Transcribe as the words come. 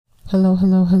Hello,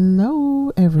 hello,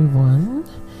 hello, everyone,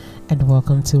 and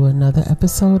welcome to another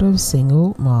episode of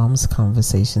Single Moms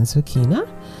Conversations with Kina.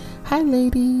 Hi,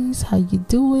 ladies, how you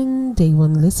doing? Day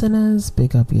one listeners,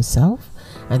 big up yourself,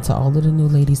 and to all of the new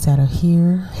ladies that are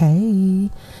here, hey,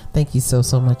 thank you so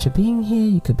much for being here.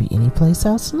 You could be any place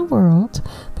else in the world,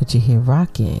 but you're here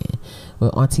rocking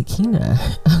with Auntie Kina.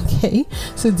 Okay,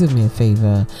 so do me a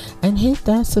favor and hit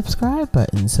that subscribe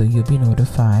button so you'll be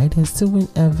notified as to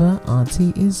whenever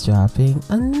Auntie is dropping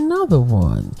another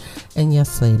one. And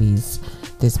yes, ladies,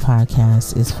 this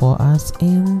podcast is for us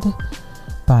and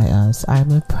by us.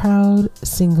 I'm a proud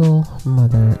single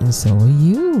mother, and so are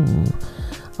you.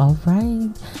 All right,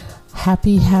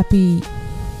 happy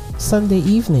Sunday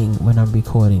evening when I'm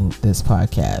recording this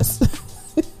podcast.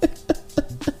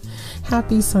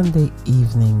 Happy Sunday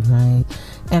evening, right?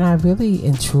 And I really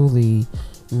and truly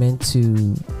meant to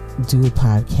do a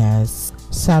podcast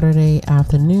Saturday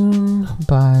afternoon,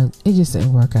 but it just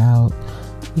didn't work out.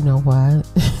 You know what?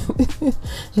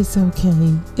 It's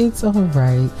okay. It's all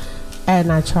right.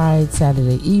 And I tried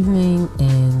Saturday evening,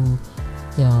 and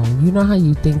you know how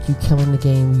you think you're killing the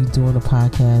game when you're doing a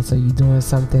podcast or you're doing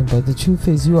something, but the truth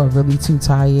is you are really too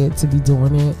tired to be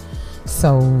doing it.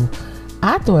 So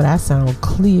I thought I sounded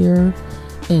clear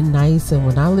and nice, and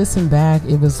when I listened back,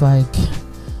 it was like,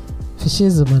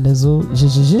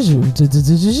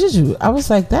 I was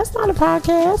like, that's not a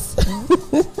podcast.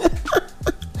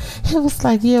 It was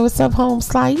like, yeah, what's up, home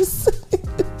slice?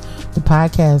 The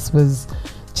podcast was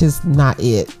just not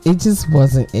it. It just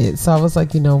wasn't it. So I was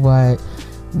like, you know what?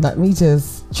 Let me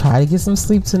just try to get some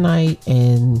sleep tonight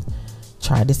and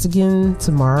try this again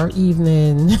tomorrow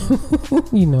evening.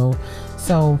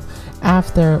 So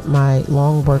after my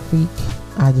long work week,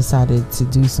 I decided to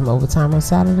do some overtime on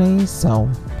Saturday. So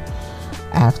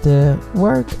after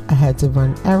work, I had to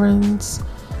run errands,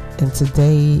 and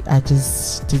today I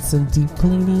just did some deep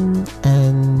cleaning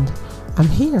and I'm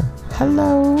here.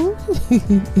 Hello.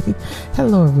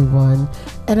 Hello, everyone.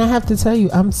 And I have to tell you,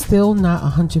 I'm still not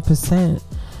 100%,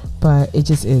 but it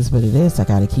just is what it is. I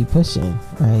got to keep pushing,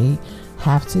 right?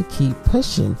 Have to keep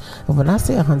pushing. And when I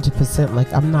say 100%,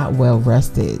 like, I'm not well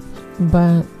rested,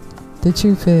 but the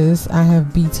truth is I have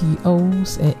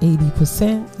BTOs at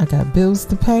 80%. I got bills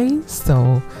to pay.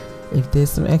 So if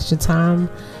there's some extra time,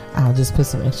 I'll just put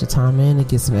some extra time in and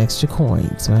get some extra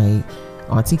coins, right?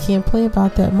 Auntie can't play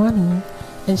about that money.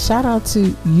 And shout out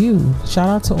to you. Shout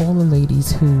out to all the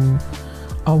ladies who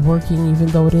are working even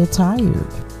though they're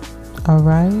tired. All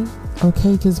right?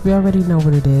 Okay, because we already know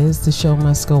what it is. The show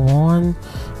must go on.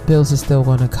 Bills are still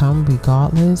going to come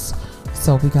regardless.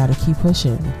 So we got to keep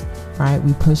pushing, right?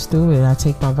 We push through it. I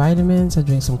take my vitamins. I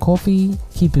drink some coffee.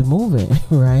 Keep it moving,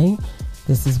 right?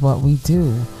 This is what we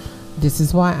do. This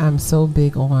is why I'm so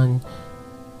big on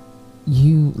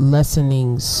you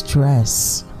lessening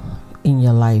stress in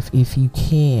your life if you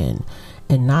can,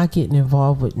 and not getting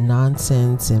involved with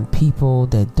nonsense and people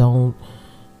that don't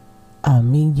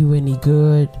mean you any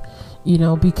good,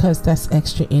 because that's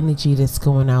extra energy that's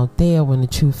going out there, when the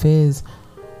truth is,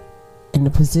 in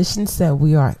the positions that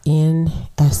we are in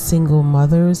as single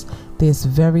mothers, there's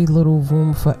very little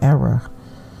room for error,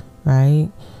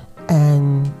 right?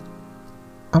 And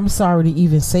I'm sorry to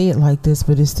even say it like this,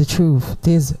 but it's the truth.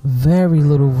 There's very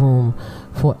little room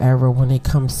for error when it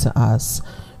comes to us,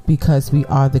 because we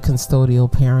are the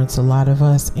custodial parents, a lot of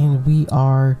us, and we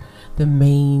are the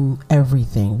main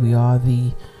everything. We are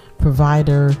the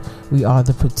provider, we are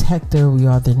the protector, we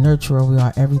are the nurturer, we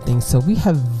are everything. So we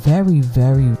have very,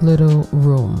 very little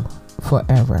room for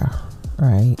error,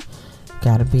 right?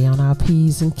 Got to be on our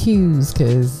P's and Q's,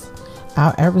 because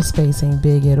our error space ain't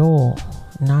big at all.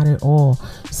 Not at all.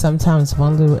 Sometimes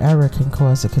one little error can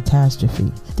cause a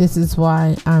catastrophe. This is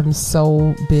why I'm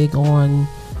so big on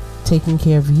taking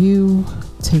care of you,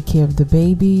 take care of the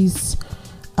babies.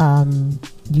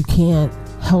 You can't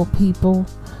help people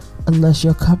unless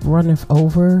your cup runneth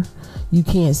over. You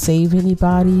can't save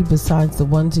anybody besides the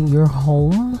ones in your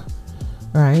home,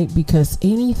 right? Because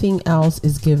anything else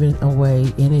is giving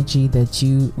away energy that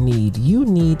you need. You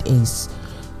need a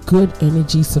good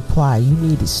energy supply. You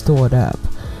need it stored up,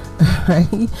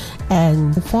 right?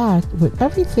 And in fact, with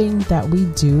everything that we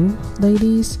do,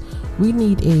 ladies, we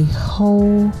need a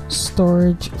whole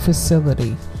storage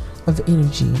facility of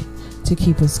energy to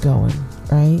keep us going,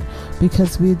 right?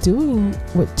 Because we're doing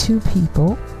what two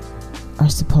people are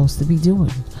supposed to be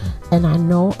doing. And I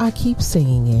know I keep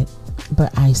saying it,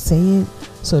 but I say it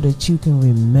so that you can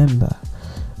remember,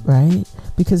 right?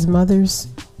 Because mothers,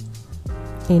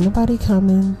 ain't nobody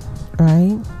coming,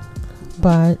 right?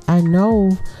 But I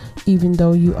know, even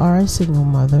though you are a single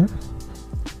mother,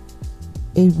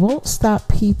 it won't stop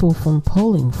people from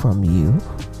pulling from you,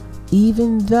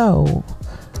 even though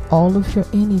all of your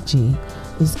energy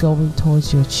is going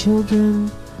towards your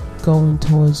children, going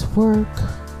towards work,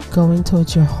 going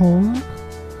towards your home,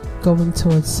 going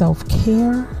towards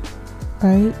self-care,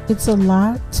 right? It's a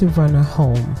lot to run a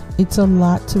home. It's a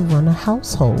lot to run a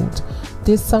household.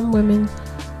 There's some women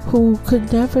who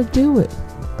could never do it,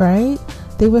 right?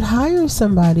 They would hire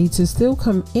somebody to still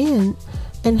come in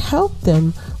and help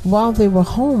them while they were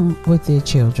home with their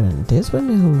children. There's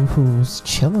women who's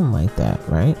chilling like that,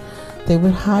 right? They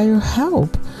would hire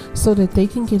help so that they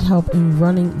can get help in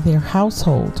running their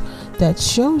household. That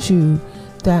shows you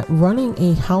that running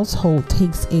a household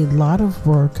takes a lot of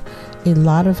work, a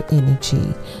lot of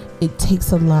energy. It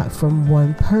takes a lot from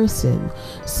one person.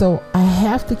 So I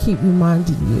have to keep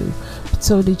reminding you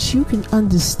so that you can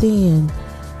understand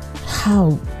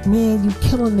how, man, you're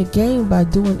killing the game by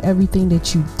doing everything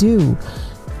that you do.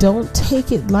 Don't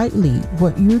take it lightly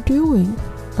what you're doing,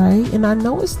 right? And I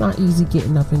know it's not easy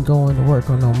getting up and going to work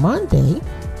on a Monday.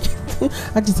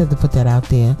 I just have to put that out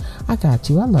there. I got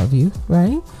you. I love you,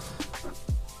 right?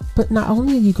 But not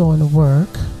only are you going to work,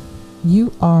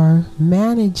 you are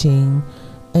managing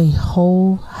a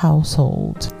whole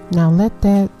household. Now let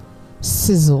that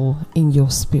sizzle in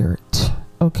your spirit,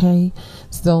 okay?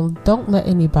 So don't let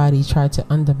anybody try to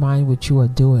undermine what you are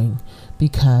doing,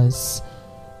 because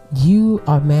you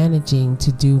are managing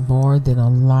to do more than a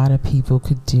lot of people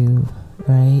could do,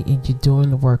 right? And you're doing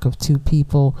the work of two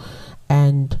people.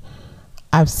 And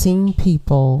I've seen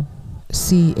people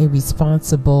see a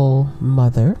responsible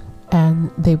mother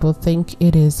and they will think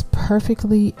it is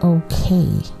perfectly okay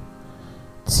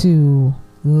to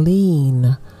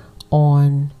lean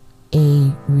on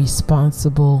a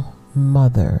responsible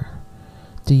mother.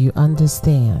 Do you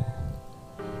understand?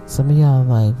 Some of y'all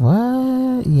are like,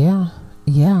 what?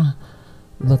 Yeah.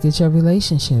 Look at your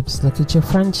relationships. Look at your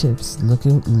friendships. Look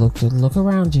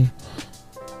around you.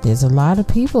 There's a lot of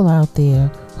people out there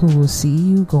who will see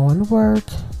you going to work,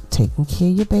 taking care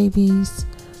of your babies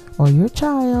or your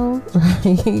child,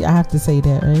 right? I have to say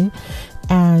that, right?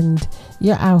 And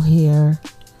you're out here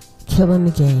killing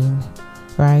the game,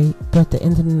 right? But at the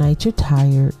end of the night, you're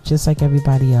tired, just like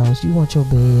everybody else. You want your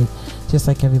bed, just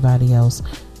like everybody else.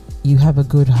 You have a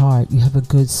good heart. You have a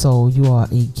good soul. You are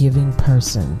a giving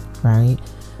person, right?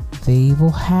 They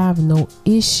will have no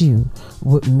issue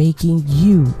with making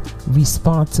you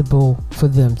responsible for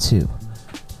them too.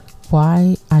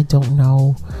 Why? I don't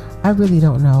know. I really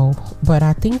don't know. But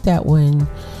I think that when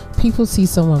people see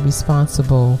someone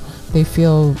responsible, they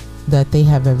feel that they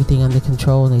have everything under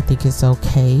control and they think it's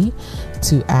okay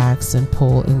to ask and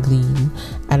pull and glean.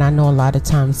 And I know a lot of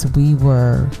times we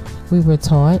were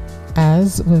taught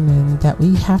as women that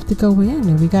we have to go in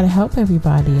and we got to help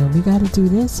everybody and we got to do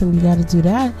this and we got to do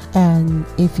that. And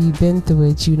if you've been through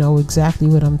it, you know exactly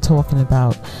what I'm talking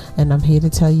about. And I'm here to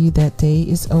tell you that day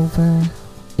is over.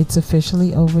 It's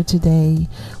officially over today.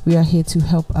 We are here to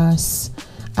help us.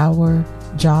 Our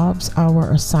jobs,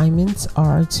 our assignments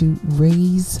are to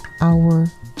raise our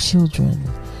children,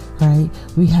 right?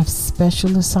 We have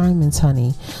special assignments,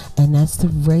 honey, and that's to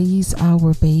raise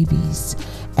our babies.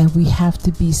 And we have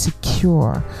to be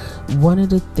secure. One of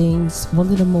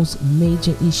the most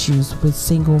major issues with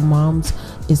single moms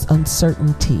is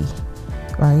uncertainty,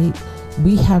 right?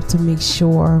 We have to make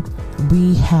sure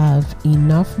we have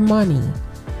enough money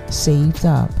saved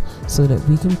up so that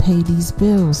we can pay these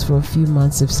bills for a few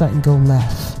months if something go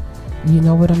left. You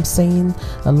know what I'm saying?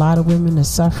 A lot of women are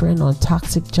suffering on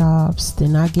toxic jobs. They're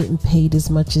not getting paid as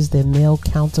much as their male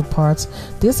counterparts.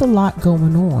 There's a lot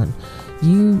going on.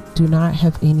 You do not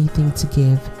have anything to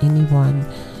give anyone,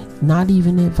 not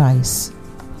even advice.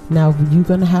 Now, you're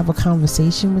going to have a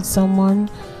conversation with someone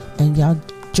and y'all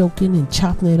joking and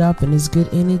chopping it up and it's good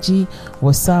energy.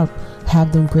 What's up?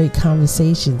 Have them great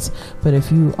conversations. But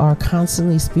if you are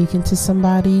constantly speaking to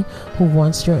somebody who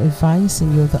wants your advice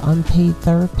and you're the unpaid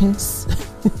therapist,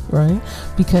 right?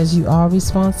 Because you are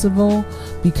responsible,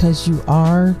 because you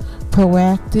are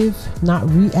proactive, not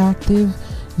reactive.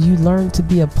 You learn to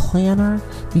be a planner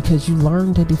because you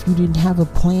learned that if you didn't have a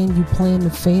plan, you plan to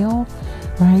fail,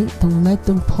 right? Don't let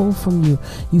them pull from you.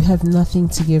 You have nothing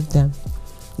to give them.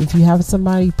 If you have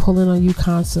somebody pulling on you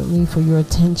constantly for your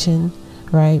attention,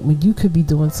 right? When you could be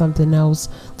doing something else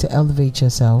to elevate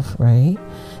yourself, right?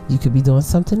 You could be doing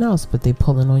something else, but they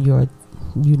pulling on your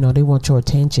they want your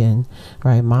attention,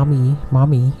 right? Mommy,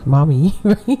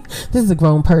 right? This is a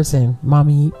grown person.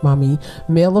 Mommy,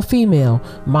 male or female,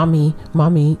 mommy,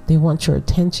 they want your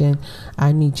attention.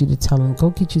 I need you to tell them, go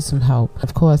get you some help.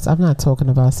 Of course, I'm not talking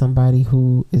about somebody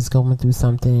who is going through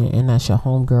something and that's your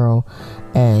homegirl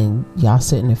and y'all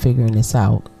sitting and figuring this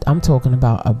out. I'm talking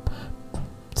about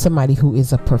somebody who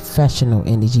is a professional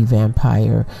energy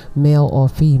vampire, male or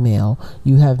female.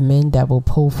 You have men that will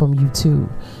pull from you too.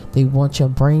 They want your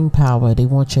brain power. They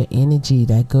want your energy,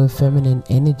 that good feminine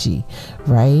energy,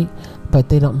 right? But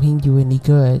they don't mean you any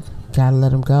good. Gotta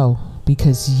let them go,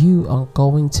 because you are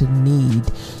going to need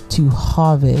to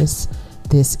harvest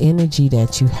this energy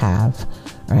that you have,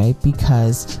 right?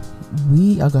 Because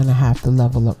we are going to have to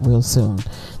level up real soon.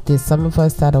 There's some of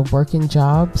us that are working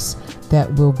jobs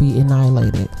that will be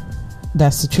annihilated.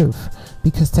 That's the truth,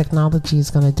 because technology is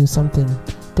going to do something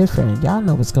different. Y'all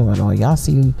know what's going on. Y'all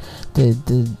see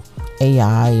the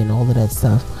AI and all of that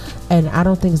stuff, and I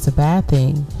don't think it's a bad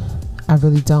thing. I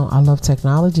really don't. I love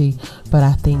technology, but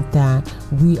I think that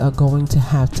we are going to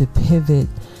have to pivot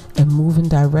and move in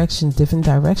different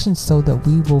directions, so that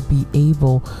we will be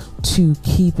able to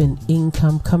keep an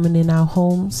income coming in our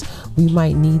homes. We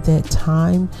might need that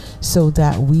time so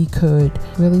that we could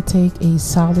really take a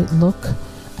solid look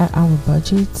at our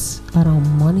budgets, at our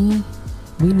money.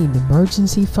 We need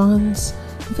emergency funds.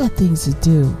 We got things to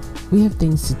do. We have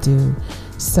things to do.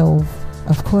 So,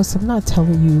 of course, I'm not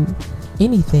telling you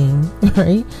anything,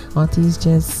 right? Auntie's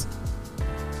just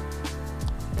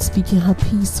speaking her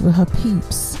piece with her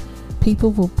peeps.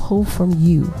 People will pull from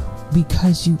you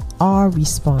because you are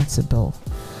responsible,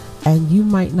 and you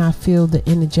might not feel the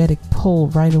energetic pull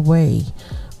right away,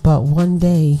 but one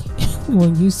day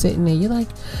when you sitting there, you're like,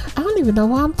 I don't even know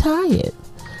why I'm tired.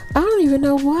 I don't even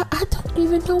know why. I don't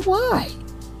even know why.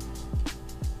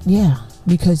 Yeah,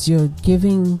 because you're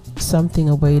giving something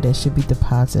away that should be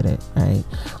deposited, right?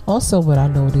 Also, what I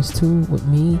noticed too with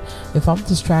me, if I'm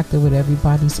distracted with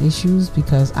everybody's issues,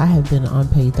 because I have been an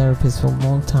unpaid therapist for a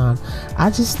long time, I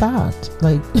just stopped.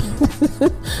 Like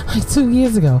 2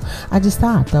 years ago, I just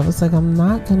stopped. I was like, I'm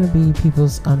not gonna be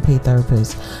people's unpaid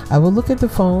therapist. I would look at the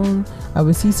phone, I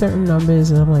would see certain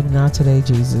numbers, and I'm like, not today,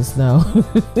 Jesus, no.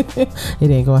 It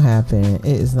ain't gonna happen. It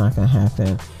is not gonna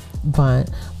happen. But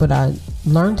what I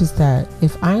learned is that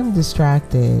if I'm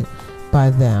distracted by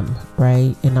them,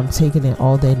 right, and I'm taking in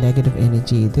all their negative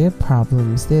energy, their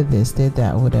problems, their this, their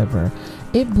that, whatever,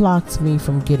 it blocks me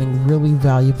from getting really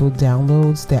valuable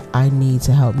downloads that I need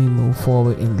to help me move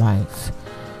forward in life,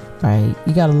 right?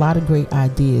 You got a lot of great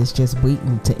ideas just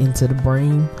waiting to enter the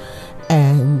brain,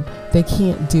 and they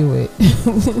can't do it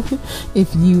if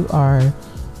you are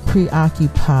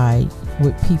preoccupied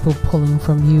with people pulling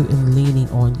from you and leaning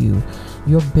on you.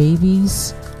 Your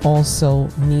babies also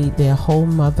need their whole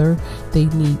mother. They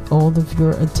need all of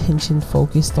your attention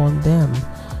focused on them,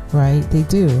 right? They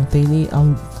do. They need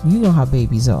you know how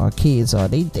babies are, kids are.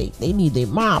 They need their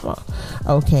mama,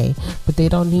 okay? But they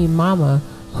don't need mama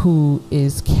who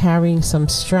is carrying some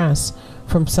stress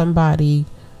from somebody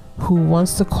who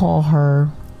wants to call her,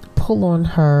 pull on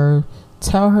her,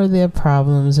 tell her their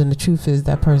problems, and the truth is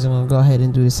that person will go ahead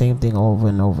and do the same thing over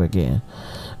and over again.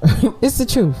 It's the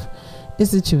truth.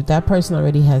 It's the truth. That person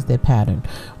already has their pattern.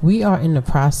 We are in the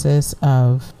process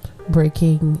of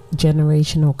breaking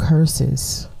generational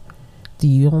curses. Do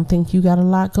you don't think you got a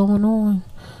lot going on?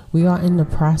 We are in the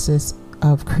process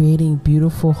of creating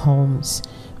beautiful homes,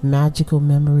 magical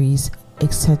memories,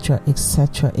 etc.,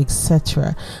 etc.,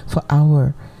 etc., for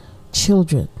our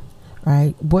children.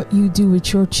 Right? What you do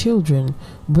with your children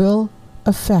will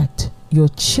affect your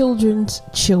children's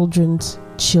children's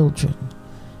children.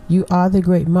 You are the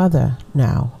great mother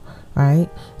now, right?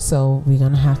 So we're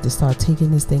going to have to start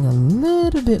taking this thing a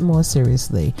little bit more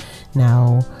seriously.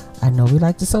 Now, I know we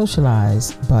like to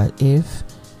socialize, but if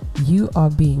you are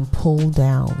being pulled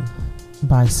down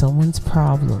by someone's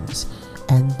problems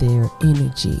and their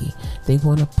energy, they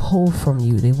want to pull from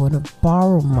you, they want to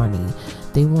borrow money,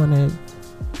 they want to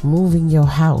move in your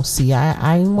house. See,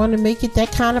 I want to make it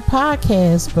that kind of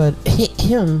podcast, but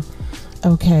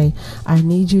okay, I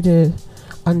need you to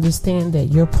understand that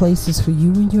your place is for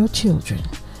you and your children,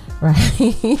 right?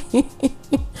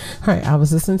 Right. I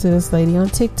was listening to this lady on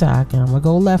TikTok, and I'm gonna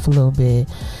go left a little bit,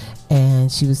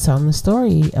 and she was telling the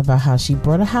story about how she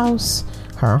bought a house,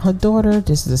 her and her daughter.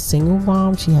 This is a single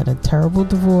mom. She had a terrible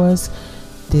divorce.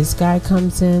 This guy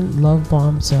comes in, love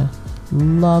bombs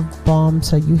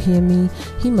her, you hear me?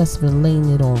 He must have been laying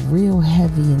it on real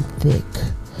heavy and thick,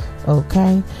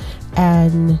 okay?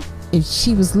 And if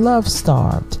she was love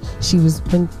starved, she was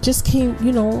just came, I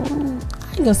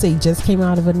ain't gonna say just came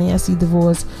out of a nasty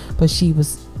divorce, but she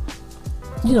was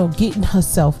getting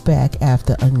herself back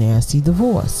after a nasty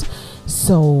divorce.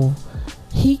 So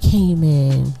he came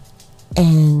in,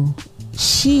 and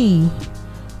she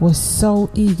was so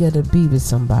eager to be with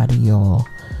somebody, y'all.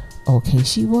 Okay,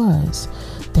 she was.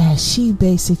 That she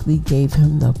basically gave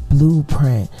him the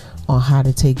blueprint on how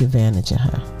to take advantage of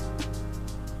her.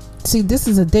 See, this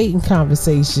is a dating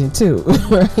conversation too,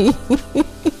 right?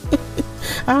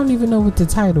 I don't even know what the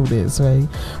title is, right?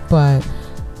 But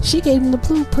she gave him the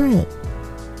blueprint.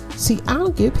 See, I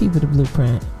don't give people the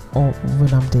blueprint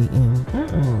when I'm dating.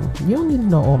 You don't need to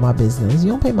know all my business.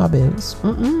 You don't pay my bills.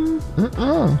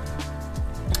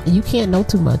 You can't know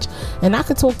too much. And I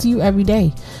could talk to you every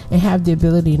day and have the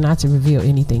ability not to reveal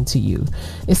anything to you.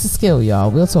 It's a skill,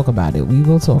 y'all. We'll talk about it. We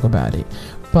will talk about it.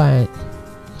 But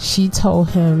she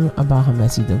told him about her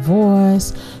messy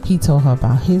divorce. He told her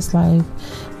about his life.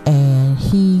 And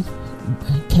he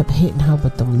kept hitting her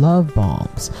with them love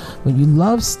bombs. When you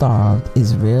love starved,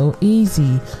 it's real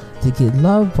easy to get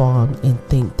love bombed and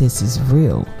think this is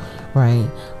real, right?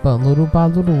 But little by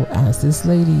little, as this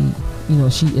lady,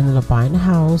 she ended up buying a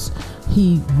house,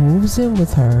 he moves in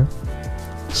with her.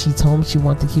 She told him she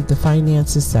wanted to keep the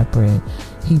finances separate.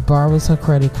 He borrows her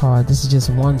credit card. This is just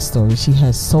one story. She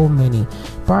has so many.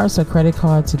 Borrows her credit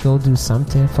card to go do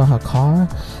something for her car,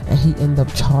 and he ended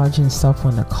up charging stuff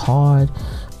on the card.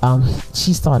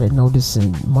 She started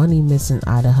noticing money missing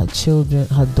out of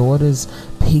her daughter's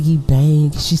piggy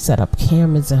bank. She set up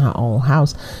cameras in her own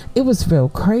house. It was real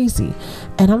crazy.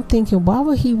 And I'm thinking, why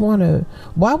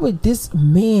would this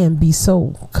man be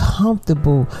so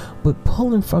comfortable with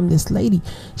pulling from this lady?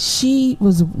 She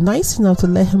was nice enough to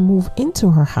let him move into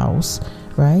her house,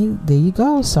 right? There you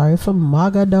go. Sorry for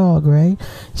MAGA dog, right?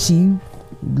 She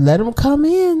let him come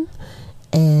in.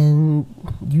 And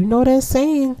that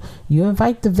saying, you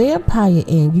invite the vampire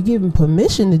in, you give them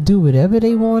permission to do whatever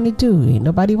they want to do. Ain't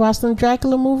nobody watched them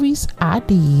Dracula movies? I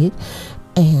did.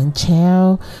 And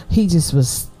child, he just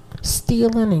was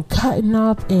stealing and cutting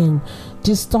up and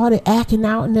just started acting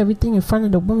out and everything in front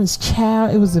of the woman's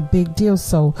child. It was a big deal.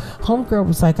 So homegirl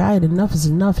was like, I had enough is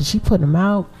enough, and she put him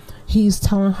out. He's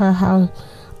telling her how,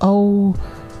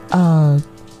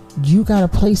 you got a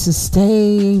place to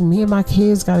stay, me and my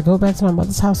kids got to go back to my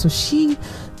mother's house. So she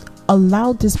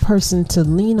allowed this person to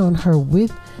lean on her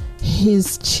with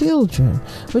his children,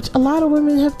 which a lot of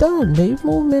women have done. They've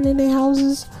moved men in their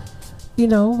houses,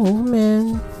 move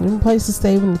men in a place to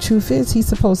stay, when the truth is he's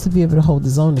supposed to be able to hold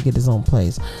his own to get his own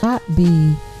place, not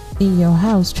be in your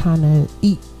house trying to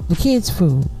eat the kids'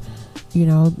 food.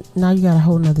 Now you got a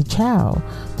whole nother child.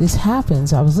 This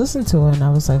happens. I was listening to her and I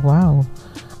was like, wow,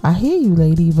 I hear you,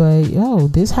 lady, but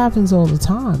this happens all the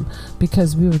time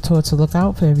because we were taught to look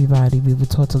out for everybody. We were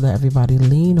taught to let everybody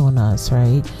lean on us,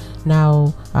 right?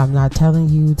 Now, I'm not telling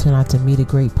you not to meet a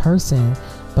great person,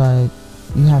 but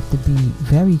you have to be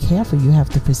very careful. You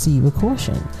have to proceed with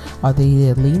caution. Are they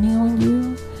there leaning on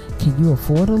you? Can you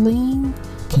afford a lean?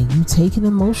 Can you take an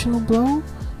emotional blow?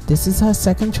 This is her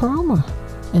second trauma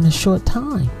in a short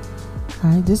time,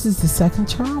 right? This is the second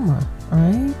trauma,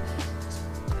 right?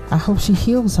 I hope she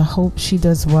heals. I hope she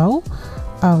does well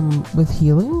with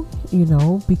healing,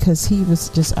 because he was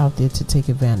just out there to take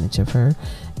advantage of her.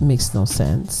 It makes no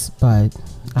sense, but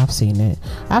I've seen it.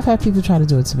 I've had people try to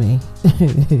do it to me.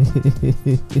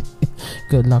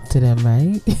 Good luck to them,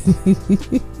 right?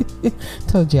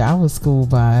 Told you I was schooled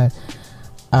by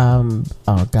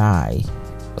a guy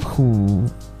who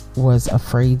was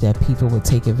afraid that people would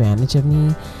take advantage of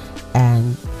me,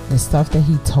 and the stuff that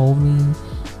he told me,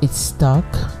 it stuck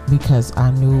because I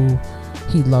knew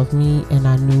he loved me, and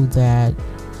I knew that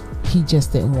he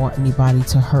just didn't want anybody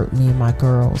to hurt me and my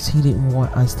girls. He didn't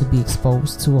want us to be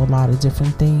exposed to a lot of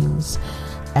different things.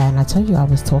 And I tell you, I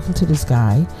was talking to this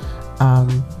guy.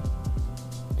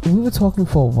 We were talking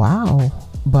for a while,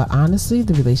 but honestly,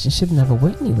 the relationship never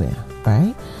went anywhere,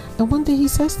 right? And one day he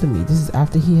says to me, this is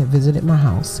after he had visited my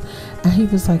house, and he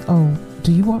was like, oh,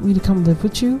 do you want me to come live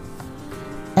with you?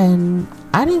 And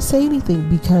I didn't say anything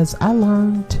because I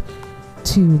learned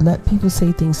to let people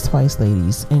say things twice,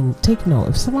 ladies. And take note,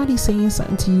 if somebody's saying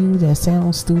something to you that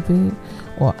sounds stupid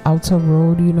or out to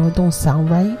road, don't sound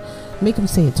right, make them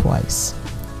say it twice,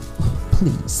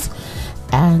 please.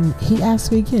 And he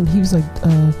asked me again. He was like,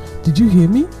 did you hear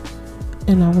me?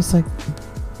 And I was like,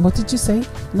 what did you say?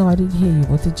 No, I didn't hear you.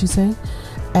 What did you say?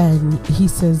 And he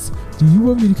says, do you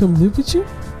want me to come live with you?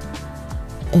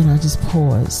 And I just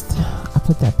paused. I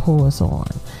put that pause on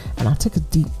and I took a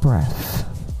deep breath.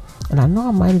 And I know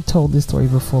I might have told this story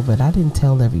before, but I didn't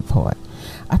tell every part.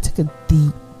 I took a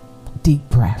deep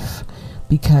breath,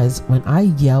 because when I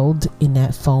yelled in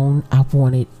that phone, I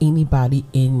wanted anybody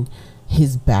in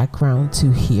his background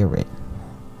to hear it.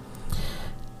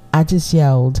 I just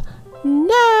yelled,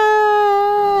 no.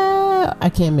 I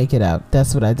can't make it up.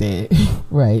 That's what I did.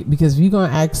 Right? Because if you're going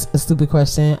to ask a stupid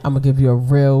question, I'm going to give you a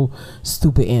real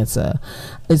stupid answer.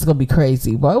 It's going to be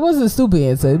crazy. Well, it wasn't a stupid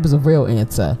answer. It was a real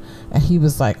answer. And he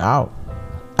was like, oh.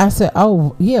 I said,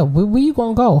 oh, yeah, where you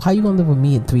going to go? How you going to live with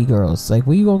me and 3 girls? Like,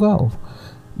 where you going to go?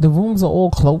 The rooms are all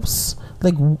close.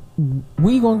 Like, where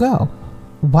you going to go?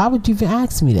 Why would you even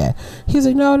ask me that? He's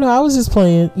like, no, I was just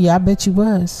playing. Yeah, I bet you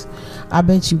was. I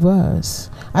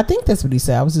think that's what he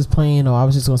said. I was just playing, or I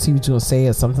was just going to see what you going to say,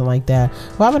 or something like that.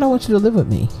 Why would I want you to live with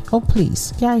me? Oh,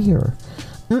 please. Get out of here.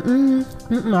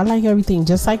 I like everything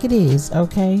just like it is,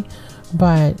 okay?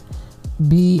 But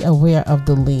be aware of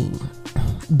the lean.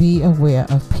 Be aware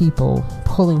of people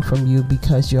pulling from you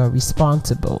because you're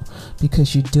responsible,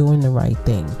 because you're doing the right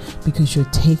thing, because you're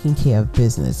taking care of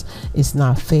business. It's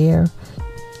not fair.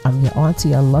 I'm your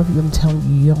auntie. I love you. I'm telling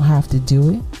you, you don't have to do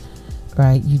it,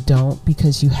 right? You don't,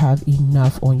 because you have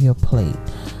enough on your plate.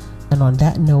 And on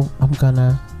that note, I'm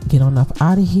gonna get on up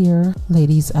out of here.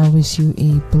 Ladies, I wish you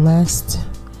a blessed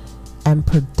and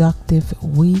productive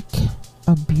week,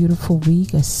 a beautiful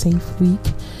week, a safe week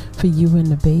for you and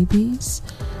the babies.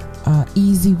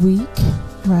 Easy week,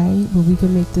 right? Where we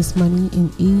can make this money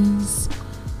in ease.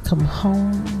 Come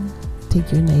home,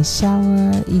 take your nice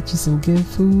shower, eat you some good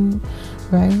food,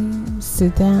 right?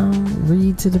 Sit down,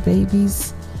 read to the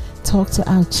babies, talk to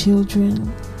our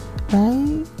children,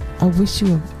 right? I wish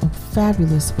you a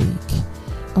fabulous week,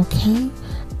 okay?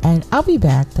 And I'll be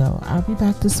back though. I'll be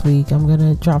back this week. I'm going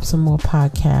to drop some more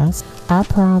podcasts. I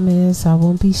promise I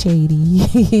won't be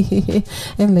shady.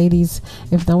 And ladies,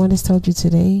 if no one has told you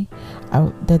today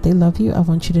that they love you, I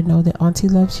want you to know that Auntie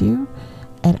loves you.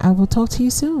 And I will talk to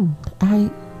you soon.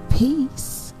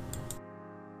 Peace.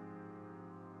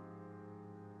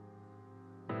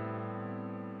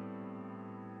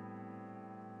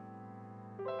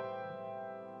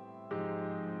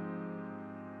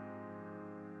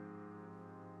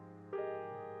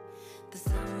 The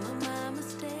sum of my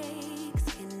mistakes,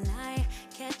 can I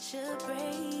catch a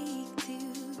break to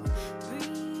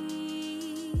breathe?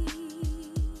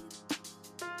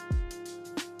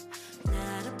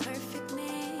 Not a perfect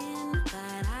man,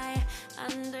 but I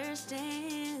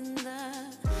understand the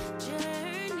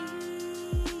journey.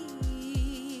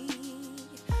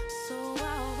 So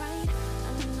I'll write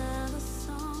another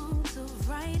song to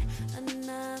right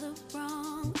another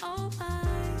wrong. Oh my.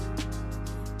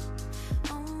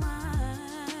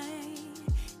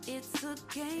 It's a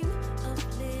game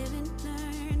of live and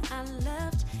learn. I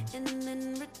left and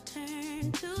then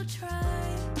returned to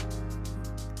try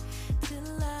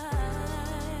till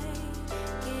I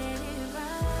get it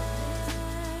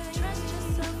right. Trust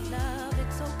yourself, love,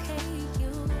 it's okay,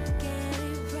 you get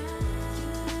it right.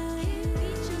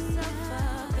 Beat yourself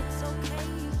up, it's okay,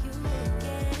 you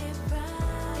get it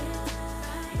right.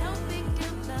 No big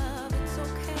deal, love, it's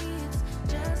okay, it's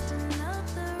just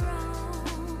another wrong.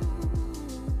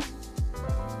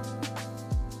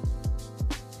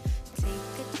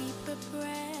 Deeper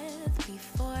breath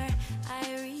before I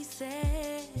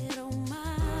reset. Oh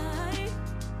my,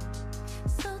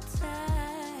 so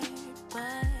tired,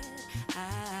 but I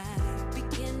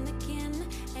begin again.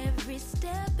 Every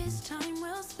step is time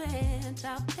well spent.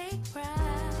 I'll take pride,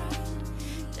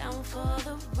 down for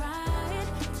the ride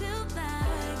till I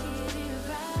get it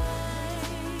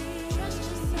right. Trust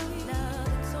yourself, love,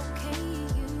 it's okay,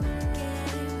 you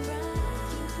get it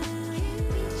right.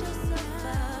 Beat yourself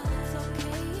up, it's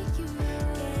okay.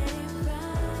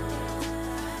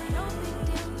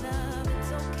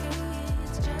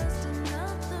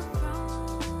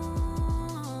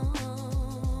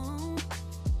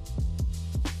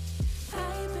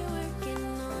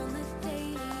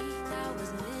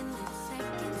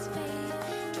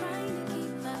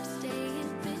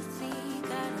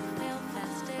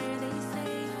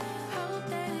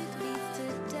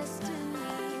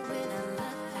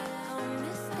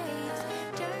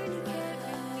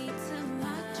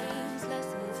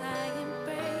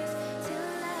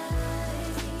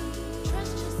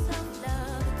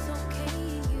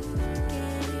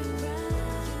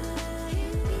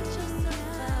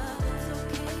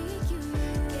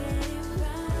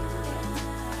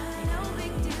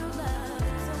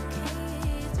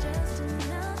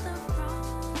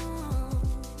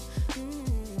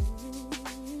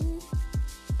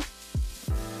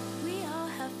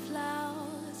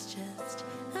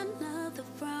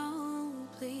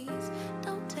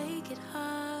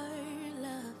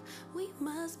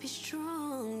 Be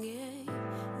strong, yeah.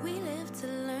 We live to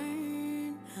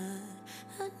learn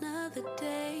another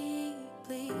day.